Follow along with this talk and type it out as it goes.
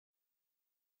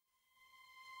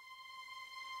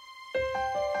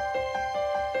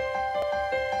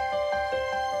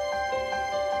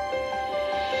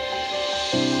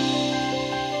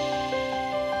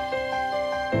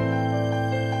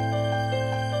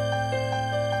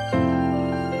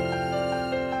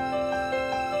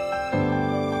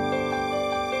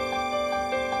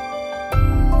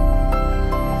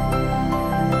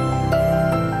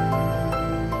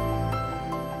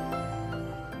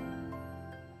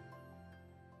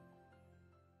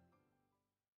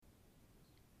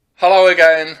Hello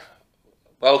again,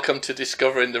 welcome to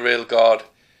Discovering the Real God.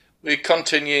 We're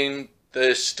continuing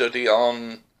the study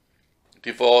on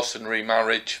divorce and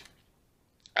remarriage,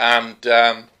 and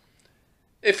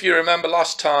if you remember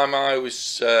last time I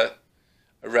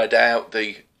read out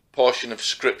the portion of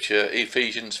scripture,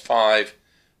 Ephesians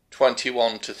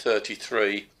 5:21 to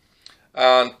 33,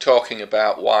 and talking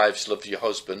about wives love your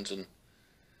husbands and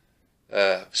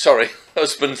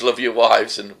husbands love your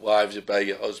wives and wives obey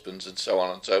your husbands, and so on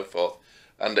and so forth.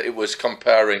 And it was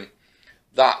comparing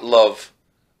that love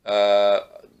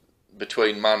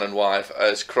between man and wife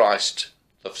as Christ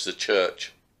loves the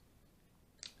church.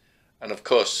 And of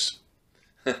course,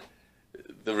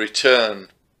 the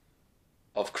return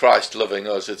of Christ loving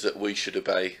us is that we should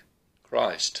obey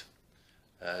Christ.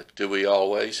 Do we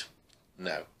always?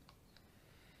 No.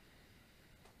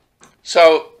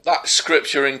 So that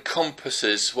scripture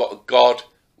encompasses what God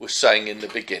was saying in the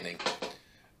beginning.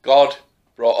 God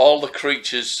brought all the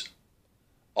creatures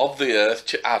of the earth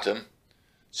to Adam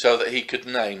so that he could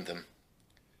name them.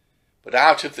 But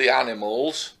out of the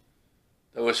animals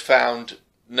there was found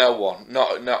no one,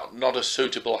 not a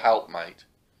suitable helpmate.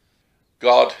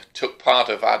 God took part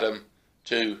of Adam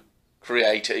to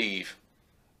create Eve.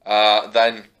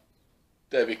 Then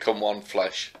they become one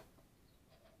flesh.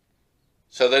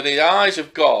 So that in the eyes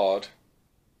of God,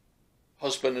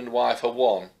 husband and wife are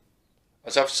one.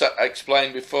 As I've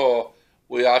explained before,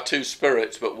 we are two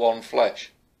spirits but one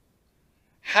flesh.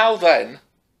 How then,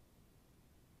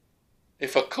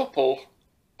 if a couple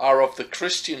are of the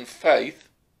Christian faith,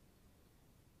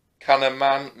 can a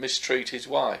man mistreat his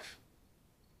wife?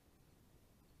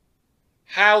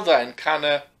 How then can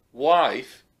a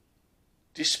wife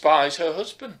despise her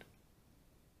husband?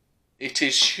 It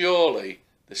is surely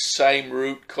the same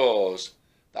root cause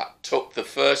that took the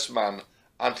first man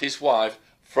and his wife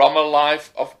from a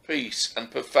life of peace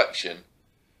and perfection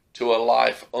to a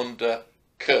life under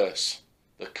curse,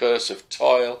 the curse of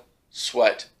toil,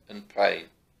 sweat and pain.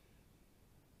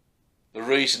 The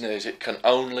reason is it can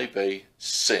only be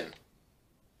sin.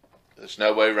 There's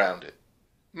no way around it.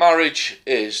 Marriage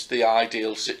is the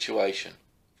ideal situation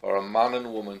for a man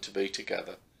and woman to be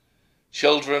together.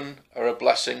 Children are a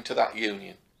blessing to that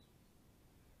union.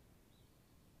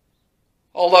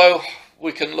 Although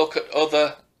we can look at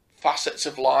other facets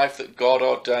of life that God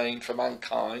ordained for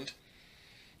mankind,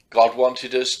 God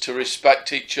wanted us to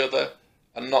respect each other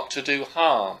and not to do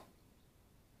harm.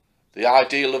 The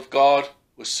ideal of God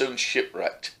was soon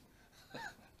shipwrecked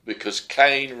because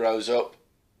Cain rose up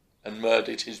and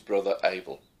murdered his brother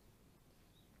Abel.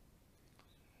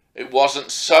 It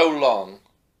wasn't so long,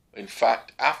 in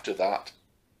fact, after that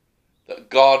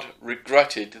God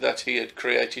regretted that he had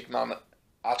created man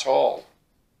at all.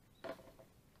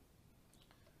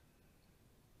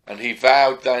 And he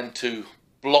vowed then to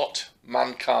blot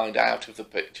mankind out of the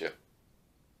picture.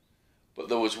 But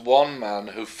there was one man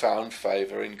who found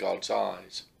favour in God's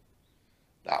eyes.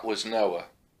 That was Noah.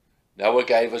 Noah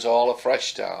gave us all a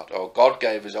fresh start, or God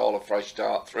gave us all a fresh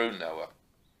start through Noah.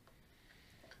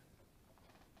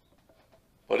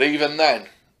 But even then,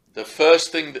 the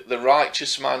first thing that the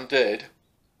righteous man did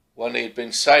when he had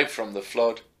been saved from the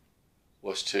flood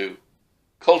was to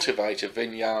cultivate a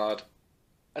vineyard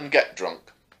and get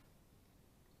drunk.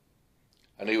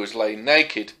 And he was laying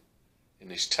naked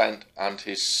in his tent, and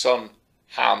his son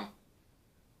Ham,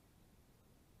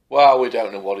 well, we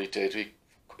don't know what he did.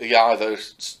 He either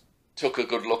took a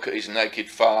good look at his naked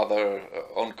father,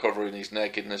 uncovering his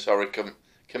nakedness, or he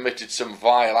committed some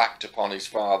vile act upon his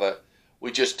father.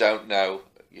 We just don't know.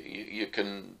 You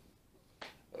can,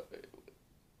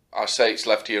 I say it's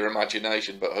left to your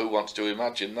imagination, but who wants to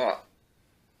imagine that?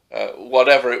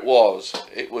 Whatever it was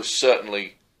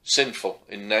certainly sinful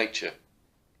in nature.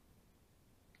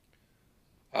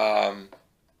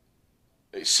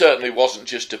 It certainly wasn't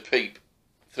just a peep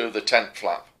through the tent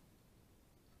flap.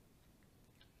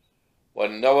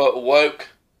 When Noah awoke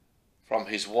from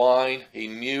his wine, he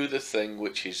knew the thing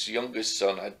which his youngest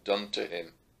son had done to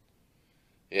him.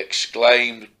 He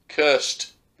exclaimed,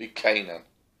 "Cursed be Canaan.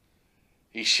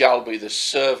 He shall be the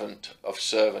servant of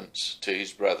servants to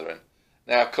his brethren."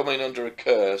 Now, coming under a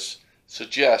curse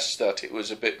suggests that it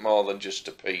was a bit more than just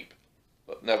a peep,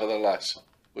 but nevertheless,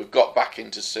 we've got back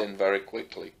into sin very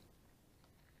quickly.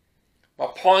 My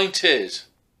point is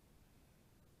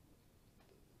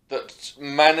that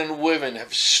men and women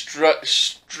have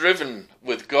striven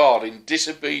with God in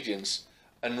disobedience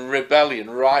and rebellion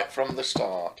right from the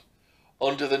start.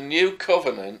 Under the new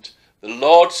covenant, the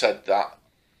Lord said that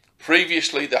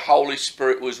previously the Holy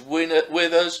Spirit was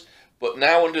with us, but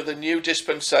now under the new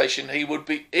dispensation he would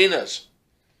be in us,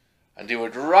 and he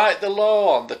would write the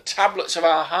law on the tablets of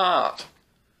our heart.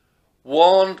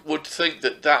 one would think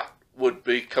that that would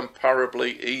be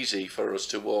comparably easy for us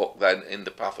to walk then in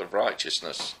the path of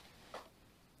righteousness.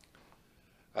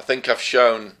 I think I've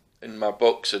shown in my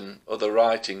books and other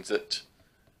writings that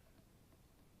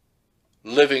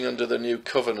living under the new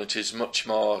covenant is much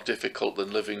more difficult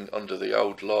than living under the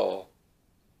old law,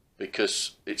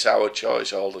 because it's our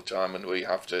choice all the time and we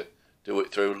have to do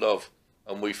it through love,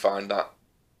 and we find that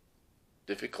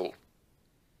difficult.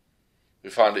 We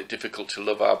find it difficult to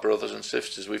love our brothers and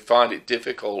sisters. We find it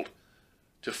difficult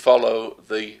to follow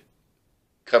the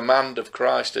command of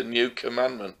Christ, a new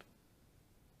commandment.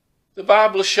 The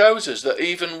Bible shows us that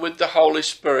even with the Holy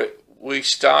Spirit, we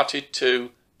started to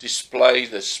display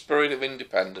the spirit of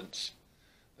independence,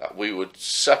 that we would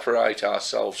separate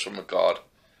ourselves from God.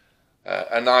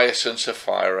 Ananias and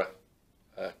Sapphira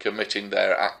committing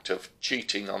their act of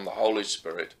cheating on the Holy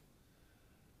Spirit.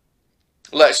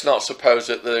 Let's not suppose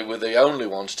that they were the only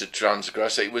ones to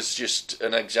transgress. It was just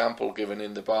an example given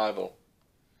in the Bible.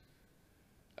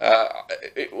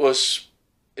 It was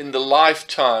in the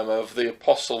lifetime of the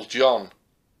Apostle John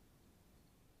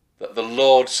that the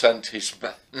Lord sent his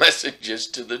messengers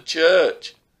to the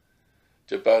church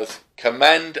to both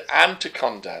commend and to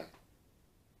condemn.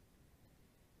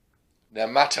 No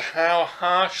matter how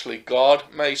harshly God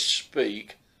may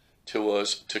speak to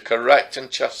us to correct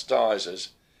and chastise us,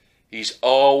 he's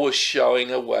always showing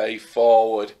a way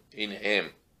forward in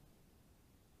him.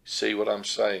 See what I'm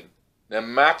saying? No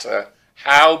matter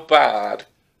how bad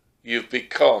you've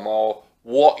become or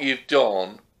what you've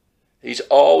done, he's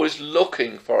always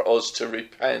looking for us to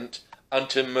repent and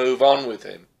to move on with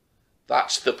him.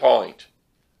 That's the point.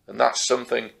 And that's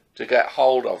something to get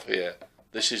hold of here.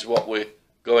 This is what we're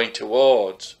going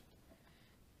towards.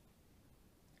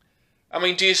 I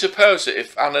mean, do you suppose that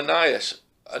if Ananias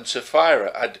and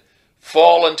Sapphira had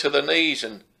fallen to their knees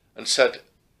and said,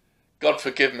 God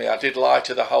forgive me, I did lie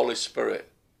to the Holy Spirit,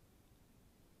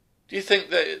 do you think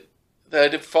that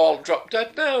they'd have dropped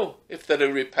dead? No. If they'd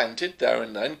have repented there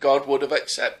and then, God would have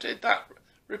accepted that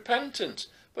repentance.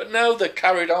 But no, they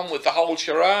carried on with the whole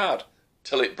charade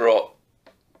till it brought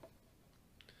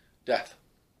death.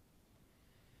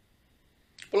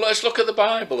 But let's look at the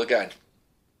Bible again.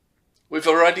 We've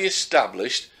already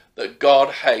established that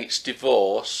God hates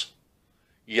divorce,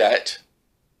 yet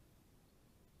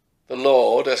the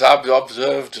Lord, as I've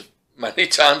observed many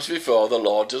times before, the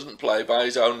Lord doesn't play by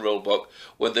his own rule book.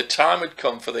 When the time had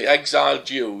come for the exiled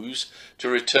Jews to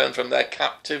return from their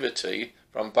captivity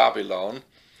from Babylon,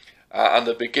 and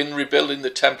they begin rebuilding the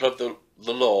temple of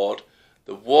the Lord,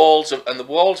 the walls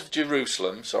of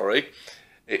Jerusalem,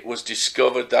 it was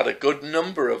discovered that a good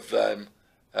number of them,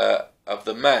 of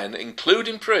the men,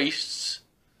 including priests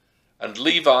and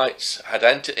Levites, had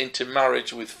entered into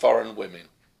marriage with foreign women.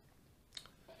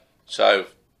 So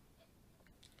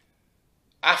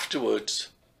afterwards,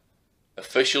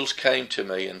 officials came to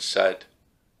me and said,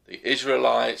 the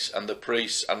Israelites and the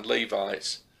priests and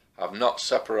Levites have not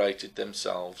separated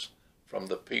themselves from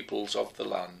the peoples of the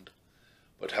land,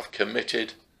 but have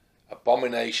committed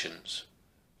abominations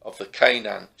of the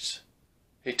Canaanites,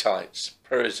 Hittites,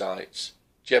 Perizzites,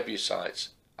 Jebusites,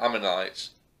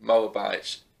 Ammonites,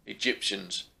 Moabites,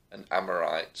 Egyptians and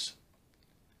Amorites.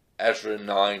 Ezra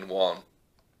 9:1.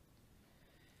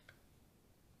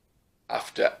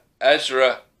 After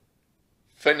Ezra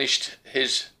finished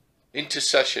his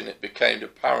intercession, it became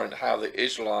apparent how the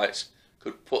Israelites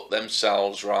could put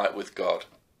themselves right with God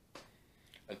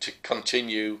and to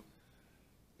continue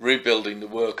rebuilding the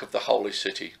work of the holy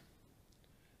city.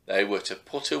 They were to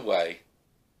put away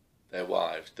their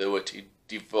wives. They were to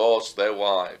divorce their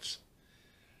wives.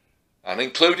 And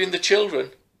including the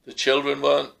children. The children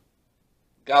weren't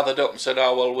gathered up and said,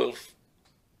 oh, well,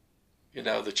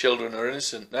 the children are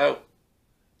innocent. No.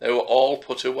 They were all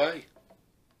put away.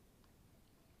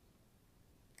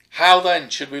 How then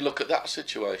should we look at that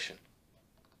situation?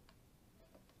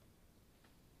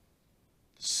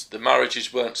 The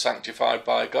marriages weren't sanctified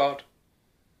by God.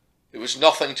 It was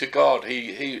nothing to God.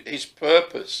 His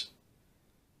purpose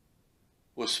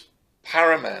was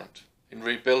paramount in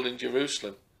rebuilding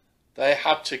Jerusalem. They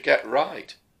had to get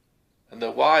right, and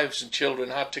their wives and children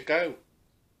had to go.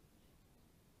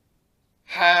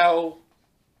 How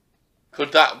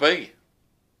could that be?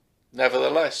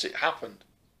 Nevertheless, it happened,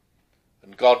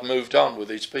 and God moved on with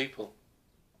his people.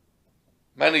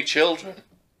 Many children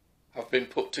have been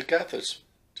put to death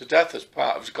as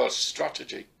part of God's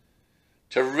strategy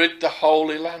to rid the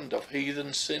Holy Land of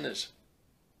heathen sinners.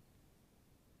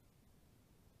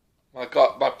 My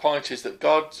point is that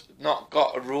God's not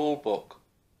got a rule book.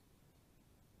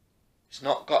 He's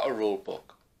not got a rule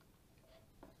book.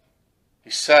 He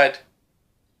said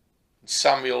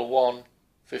Samuel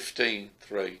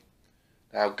 1:15-3.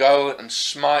 Now go and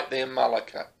smite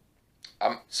the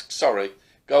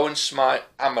go and smite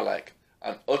Amalek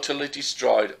and utterly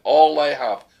destroy all they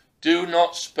have. Do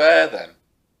not spare them,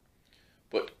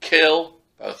 but kill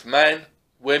both men,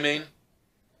 women,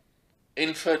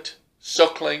 infant,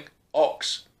 suckling,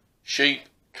 ox, sheep,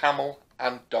 camel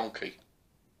and donkey.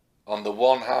 On the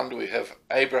one hand we have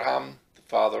Abraham, the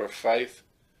father of faith,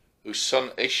 whose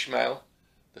son Ishmael,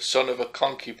 the son of a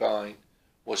concubine,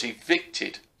 was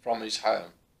evicted from his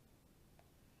home,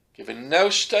 given no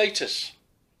status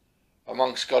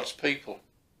amongst God's people.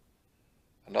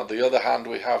 And on the other hand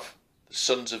we have the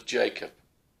sons of Jacob,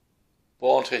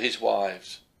 born to his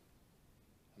wives,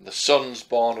 and the sons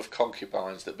born of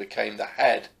concubines that became the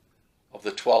head of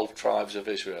the 12 tribes of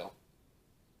Israel.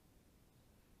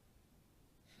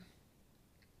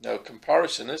 No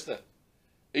comparison, is there?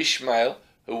 Ishmael,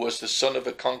 who was the son of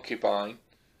a concubine,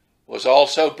 was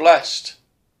also blessed.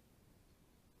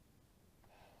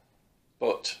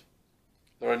 But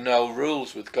there are no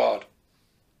rules with God.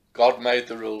 God made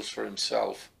the rules for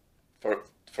himself,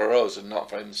 for us and not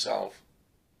for himself.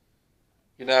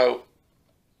 You know,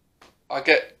 I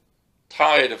get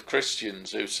tired of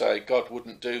Christians who say God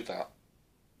wouldn't do that.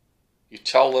 You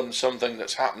tell them something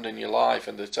that's happened in your life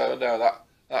and they say, oh no,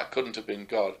 that couldn't have been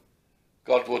God.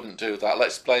 God wouldn't do that.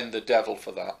 Let's blame the devil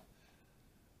for that.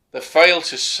 They fail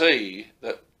to see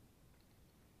that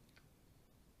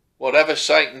whatever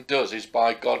Satan does is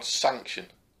by God's sanction.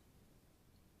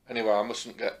 Anyway, I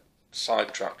mustn't get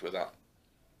sidetracked with that.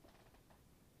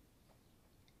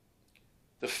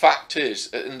 The fact is,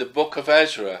 in the book of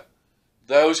Ezra,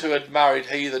 those who had married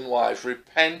heathen wives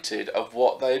repented of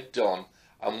what they had done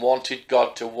and wanted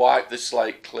God to wipe the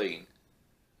slate clean.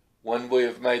 When we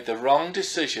have made the wrong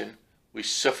decision, we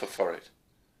suffer for it.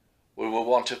 We will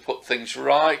want to put things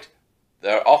right.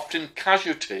 There are often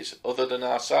casualties other than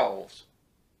ourselves.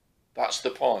 That's the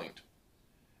point.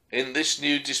 In this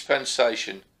new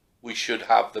dispensation, we should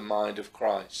have the mind of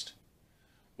Christ.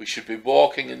 We should be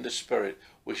walking in the Spirit.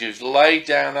 We should lay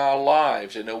down our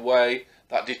lives in a way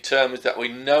that determines that we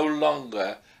no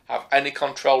longer have any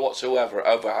control whatsoever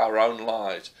over our own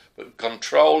lives, but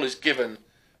control is given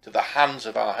to the hands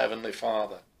of our Heavenly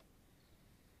Father.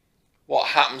 What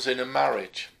happens in a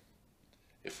marriage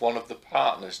if one of the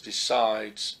partners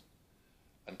decides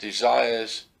and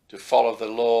desires to follow the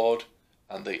Lord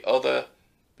and the other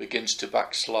begins to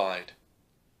backslide?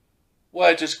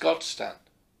 Where does God stand?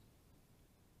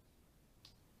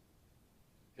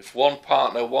 If one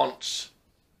partner wants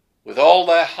with all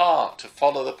their heart to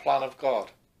follow the plan of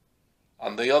God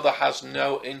and the other has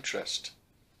no interest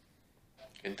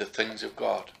in the things of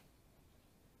God,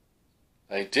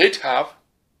 they did have,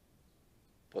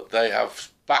 but they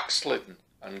have backslidden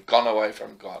and gone away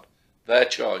from God. Their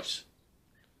choice.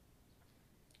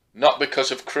 Not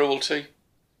because of cruelty,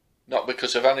 not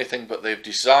because of anything, but they've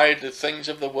desired the things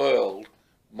of the world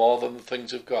more than the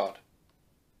things of God.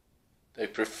 They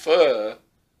prefer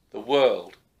the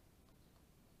world.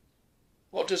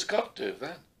 What does God do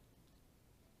then?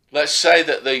 Let's say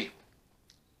that the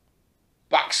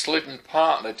backslidden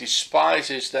partner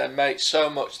despises their mate so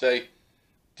much they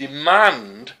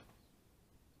demand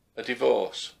a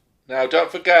divorce. Now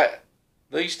don't forget,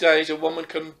 these days a woman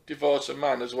can divorce a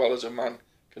man as well as a man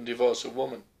can divorce a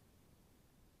woman.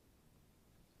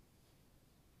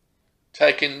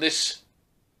 Taking this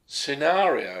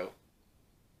scenario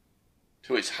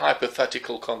to its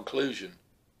hypothetical conclusion,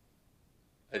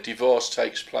 a divorce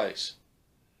takes place.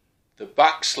 The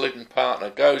backslidden partner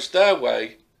goes their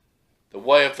way, the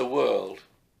way of the world.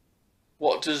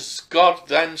 What does God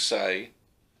then say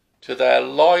to their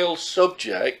loyal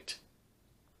subject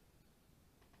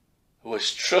who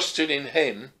has trusted in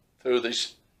him through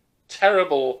this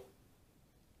terrible,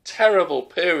 terrible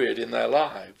period in their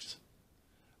lives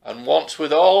and wants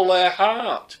with all their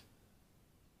heart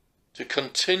to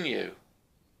continue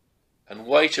and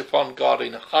wait upon God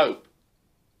in hope?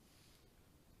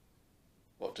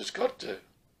 What does God do?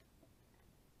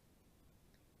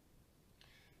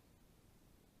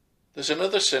 There's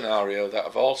another scenario that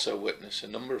I've also witnessed a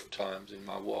number of times in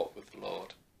my walk with the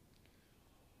Lord.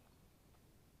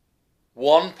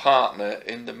 One partner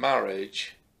in the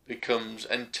marriage becomes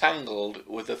entangled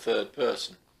with a third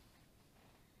person.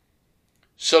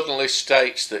 Suddenly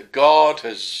states that God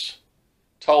has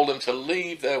told them to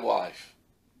leave their wife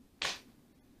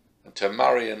and to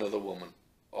marry another woman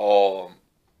or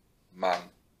man,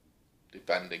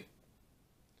 depending.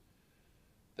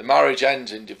 The marriage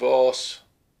ends in divorce.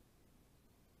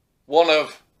 One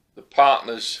of the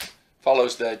partners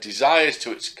follows their desires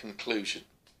to its conclusion,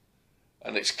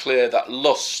 and it's clear that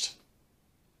lust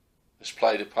has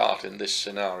played a part in this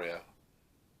scenario.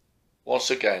 Once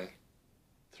again,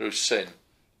 through sin,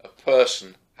 a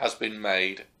person has been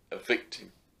made a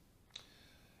victim.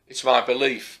 It's my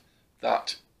belief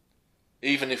that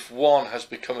even if one has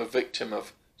become a victim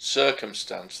of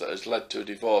circumstance that has led to a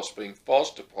divorce being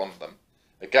forced upon them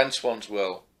against one's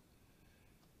will,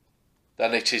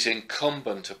 then it is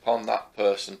incumbent upon that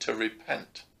person to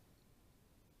repent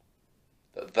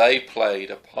that they played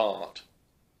a part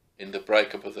in the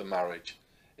breakup of the marriage.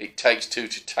 It takes two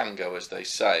to tango, as they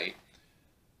say,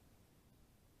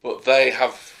 but they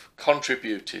have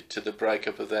contributed to the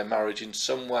breakup of their marriage in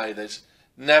some way. There's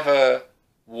never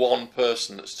one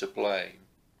person that's to blame.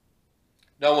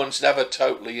 No one's never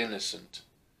totally innocent.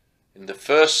 In the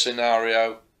first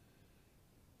scenario,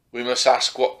 we must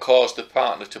ask what caused the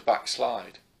partner to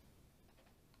backslide.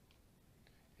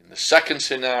 In the second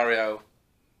scenario,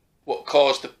 what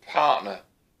caused the partner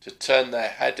to turn their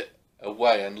head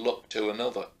away and look to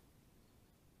another,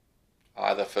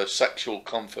 either for sexual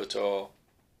comfort or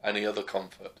any other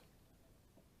comfort.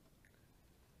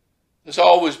 There's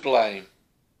always blame.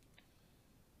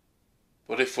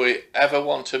 But if we ever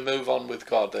want to move on with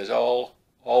God, there's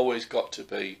always got to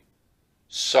be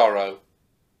sorrow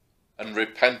and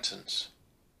repentance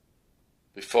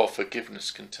before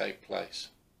forgiveness can take place.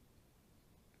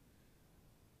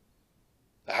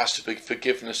 There has to be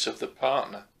forgiveness of the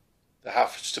partner. There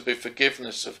has to be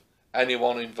forgiveness of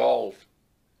anyone involved.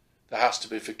 There has to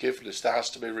be forgiveness. There has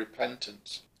to be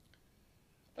repentance.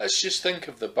 Let's just think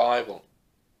of the Bible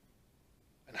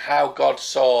and how God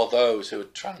saw those who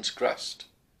had transgressed,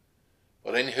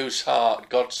 but in whose heart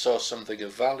God saw something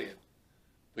of value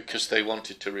because they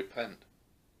wanted to repent.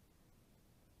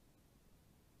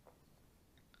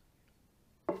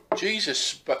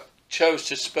 Jesus chose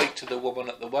to speak to the woman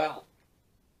at the well,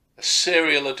 a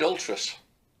serial adulteress.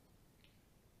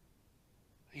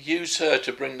 He used her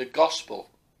to bring the gospel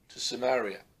to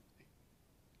Samaria.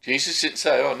 Jesus didn't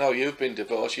say, oh no, you've been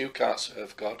divorced, you can't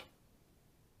serve God.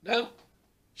 No,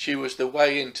 she was the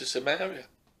way into Samaria.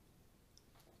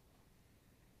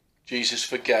 Jesus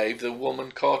forgave the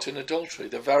woman caught in adultery,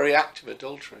 the very act of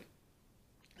adultery.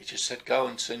 He just said, go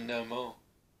and sin no more.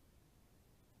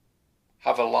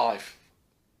 Have a life,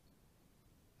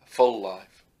 a full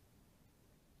life.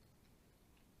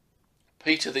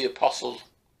 Peter the Apostle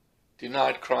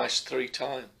denied Christ 3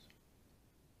 times.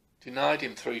 Denied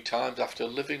him 3 times after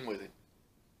living with him,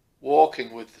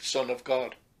 walking with the Son of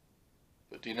God,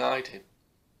 but denied him.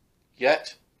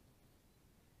 Yet,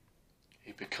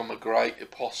 he became a great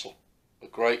apostle, a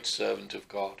great servant of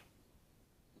God,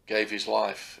 who gave his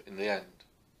life in the end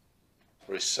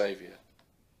for his Saviour.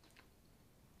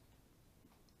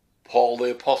 Paul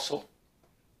the Apostle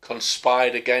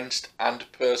conspired against and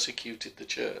persecuted the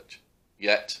church,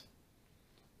 yet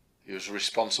he was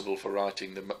responsible for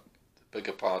writing the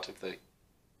bigger part of the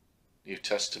New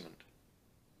Testament.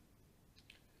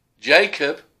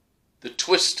 Jacob, the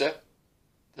twister,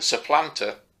 the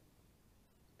supplanter,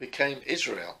 became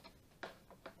Israel.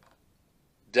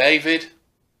 David,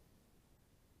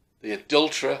 the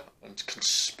adulterer and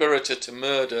conspirator to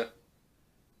murder,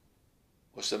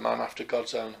 was the man after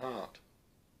God's own heart.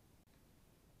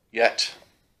 Yet,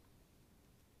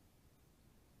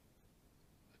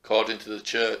 according to the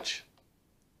church,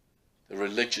 the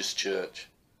religious church,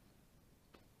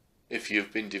 if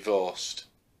you've been divorced,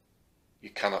 you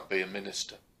cannot be a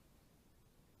minister.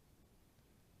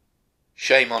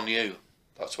 Shame on you,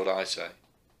 that's what I say.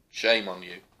 Shame on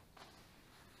you.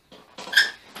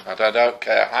 And I don't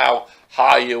care how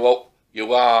high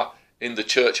you are in the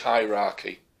church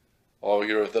hierarchy, or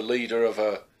you're the leader of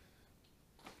a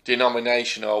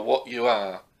denomination, or what you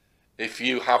are, if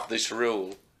you have this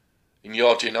rule in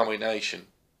your denomination,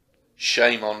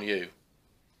 shame on you.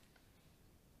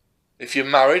 If you're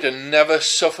married and never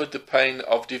suffered the pain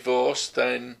of divorce,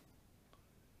 then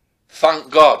thank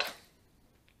God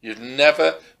you've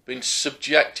never been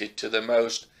subjected to the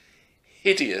most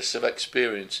hideous of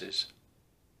experiences.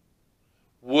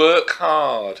 Work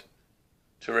hard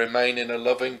to remain in a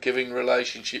loving, giving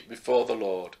relationship before the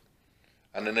Lord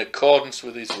and in accordance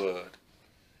with His word.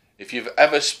 If you've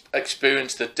ever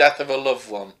experienced the death of a loved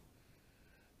one,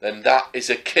 then that is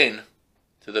akin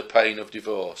to the pain of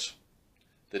divorce.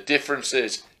 The difference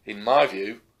is, in my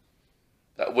view,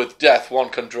 that with death one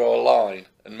can draw a line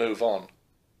and move on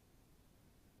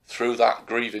through that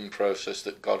grieving process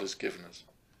that God has given us.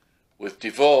 With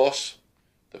divorce,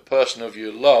 the person of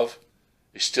your love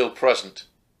is still present,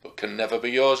 but can never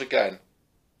be yours again.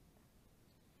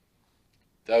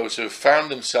 Those who have found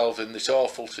themselves in this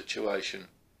awful situation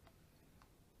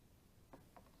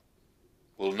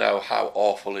will know how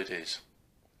awful it is.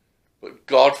 But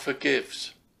God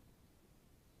forgives.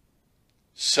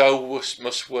 So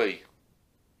must we,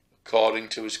 according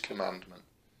to his commandment.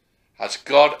 Has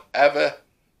God ever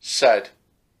said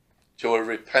to a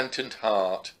repentant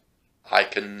heart, I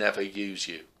can never use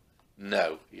you?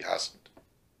 No, he hasn't.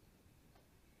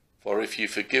 For if you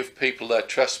forgive people their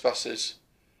trespasses,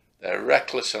 their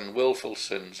reckless and willful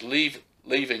sins,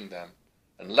 leaving them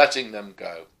and letting them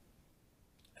go,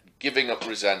 and giving up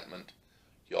resentment,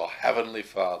 your heavenly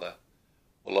Father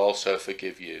will also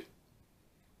forgive you.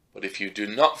 But if you do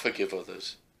not forgive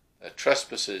others their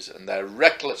trespasses and their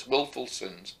reckless willful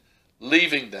sins,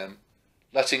 leaving them,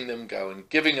 letting them go, and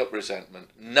giving up resentment,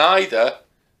 neither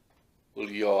will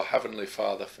your heavenly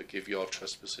Father forgive your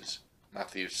trespasses.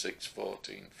 Matthew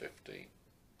 6:14-15.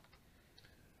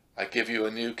 I give you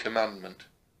a new commandment,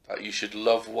 that you should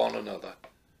love one another,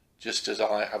 just as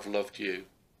I have loved you.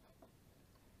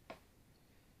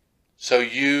 So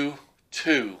you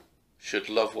too should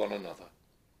love one another.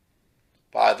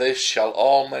 By this shall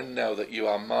all men know that you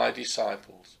are my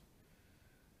disciples,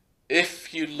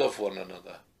 if you love one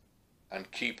another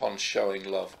and keep on showing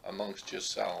love amongst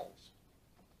yourselves.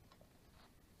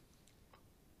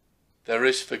 There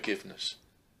is forgiveness.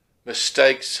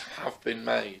 Mistakes have been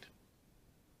made,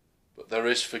 but there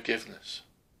is forgiveness.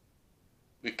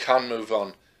 We can move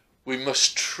on. We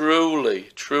must truly,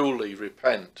 truly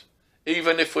repent,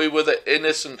 even if we were the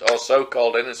innocent or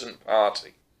so-called innocent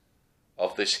party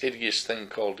of this hideous thing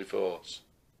called divorce.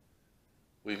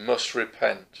 We must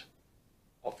repent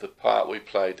of the part we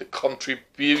played, the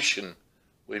contribution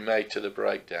we made to the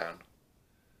breakdown,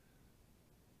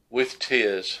 with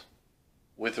tears,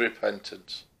 with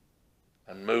repentance,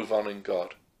 and move on in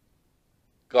God.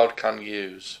 God can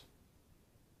use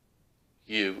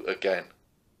you again.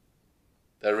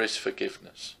 There is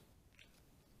forgiveness.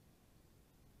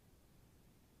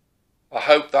 I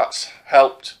hope that's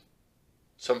helped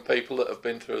some people that have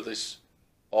been through this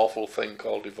awful thing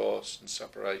called divorce and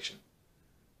separation.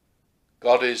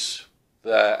 God is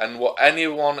there, and what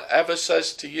anyone ever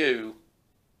says to you,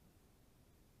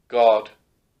 God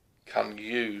can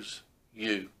use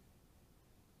you.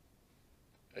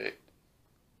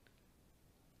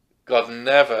 God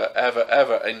never, ever,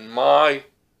 ever, in my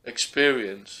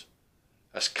experience,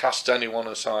 has cast anyone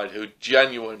aside who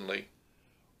genuinely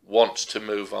wants to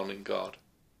move on in God.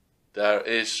 There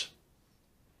is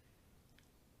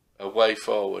a way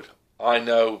forward. I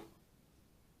know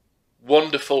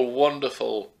wonderful,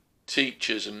 wonderful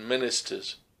teachers and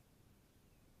ministers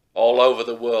all over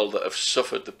the world that have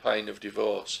suffered the pain of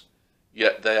divorce,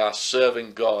 yet they are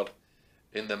serving God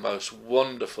in the most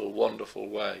wonderful, wonderful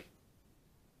way.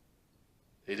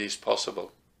 It is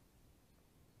possible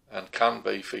and can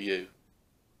be for you.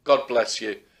 God bless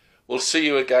you. We'll see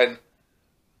you again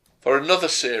for another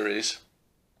series,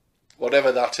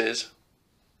 whatever that is,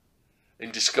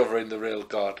 in Discovering the Real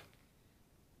God.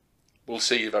 We'll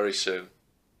see you very soon.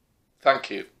 Thank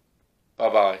you.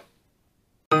 Bye-bye.